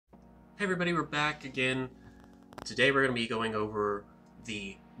Hey everybody, we're back again. Today we're going to be going over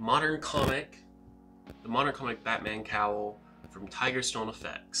the Modern Comic Batman Cowl from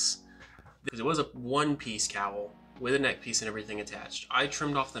TigerstoneFX. Because it was a one-piece cowl with a neck piece and everything attached. I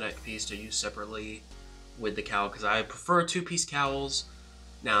trimmed off the neck piece to use separately with the cowl because I prefer two-piece cowls.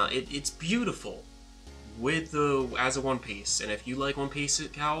 Now, it's beautiful with as a one-piece, and if you like one-piece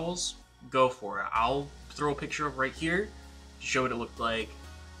cowls, go for it. I'll throw a picture of right here to show what it looked like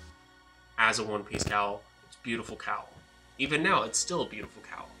as a one-piece cowl. It's a beautiful cowl. Even now, it's still a beautiful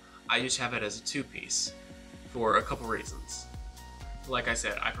cowl. I just have it as a two-piece for a couple reasons. Like I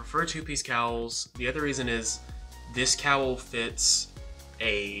said, I prefer two-piece cowls. The other reason is this cowl fits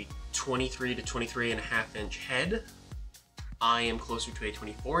a 23 to 23.5 inch head. I am closer to a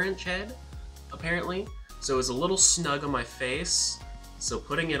 24-inch head, apparently. So it's a little snug on my face. So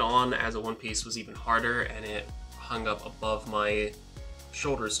putting it on as a one-piece was even harder, and it hung up above my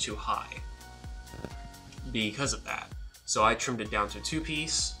shoulders too high because of that. So I trimmed it down to a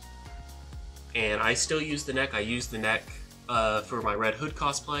two-piece, and I still use the neck. I used the neck for my Red Hood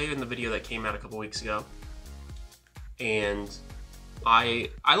cosplay in the video that came out a couple weeks ago, and I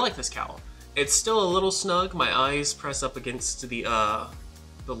like this cowl. It's still a little snug. My eyes press up against the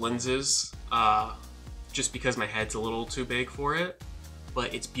lenses just because my head's a little too big for it,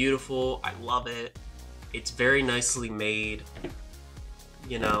 but it's beautiful. I love it. It's very nicely made.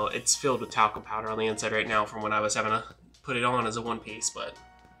 You know, it's filled with talcum powder on the inside right now from when I was having to put it on as a one-piece, but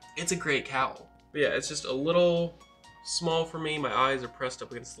it's a great cowl. But yeah, it's just a little small for me. My eyes are pressed up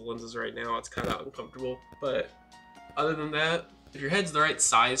against the lenses right now. It's kind of uncomfortable, but other than that, if your head's the right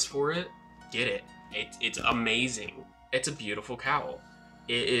size for it, get it. It's amazing. It's a beautiful cowl.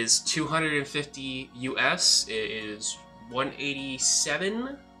 It is $250 US. It is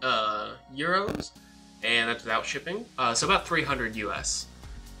 187 euros, and that's without shipping. So about 300 US.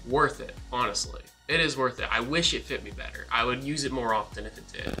 Worth it, honestly. It is worth it. I wish it fit me better. I would use it more often if it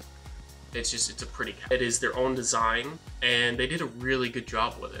did. It's a pretty cowl. It is their own design, and they did a really good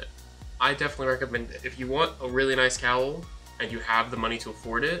job with it. I definitely recommend it. If you want a really nice cowl and you have the money to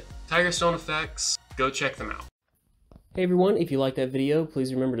afford it, TigerstoneFX, go check them out. Hey everyone, if you liked that video,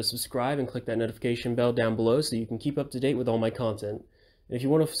 please remember to subscribe and click that notification bell down below so you can keep up to date with all my content. And if you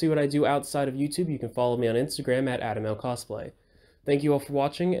want to see what I do outside of YouTube, you can follow me on Instagram at Adamlcosplay. Thank you all for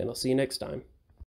watching, and I'll see you next time.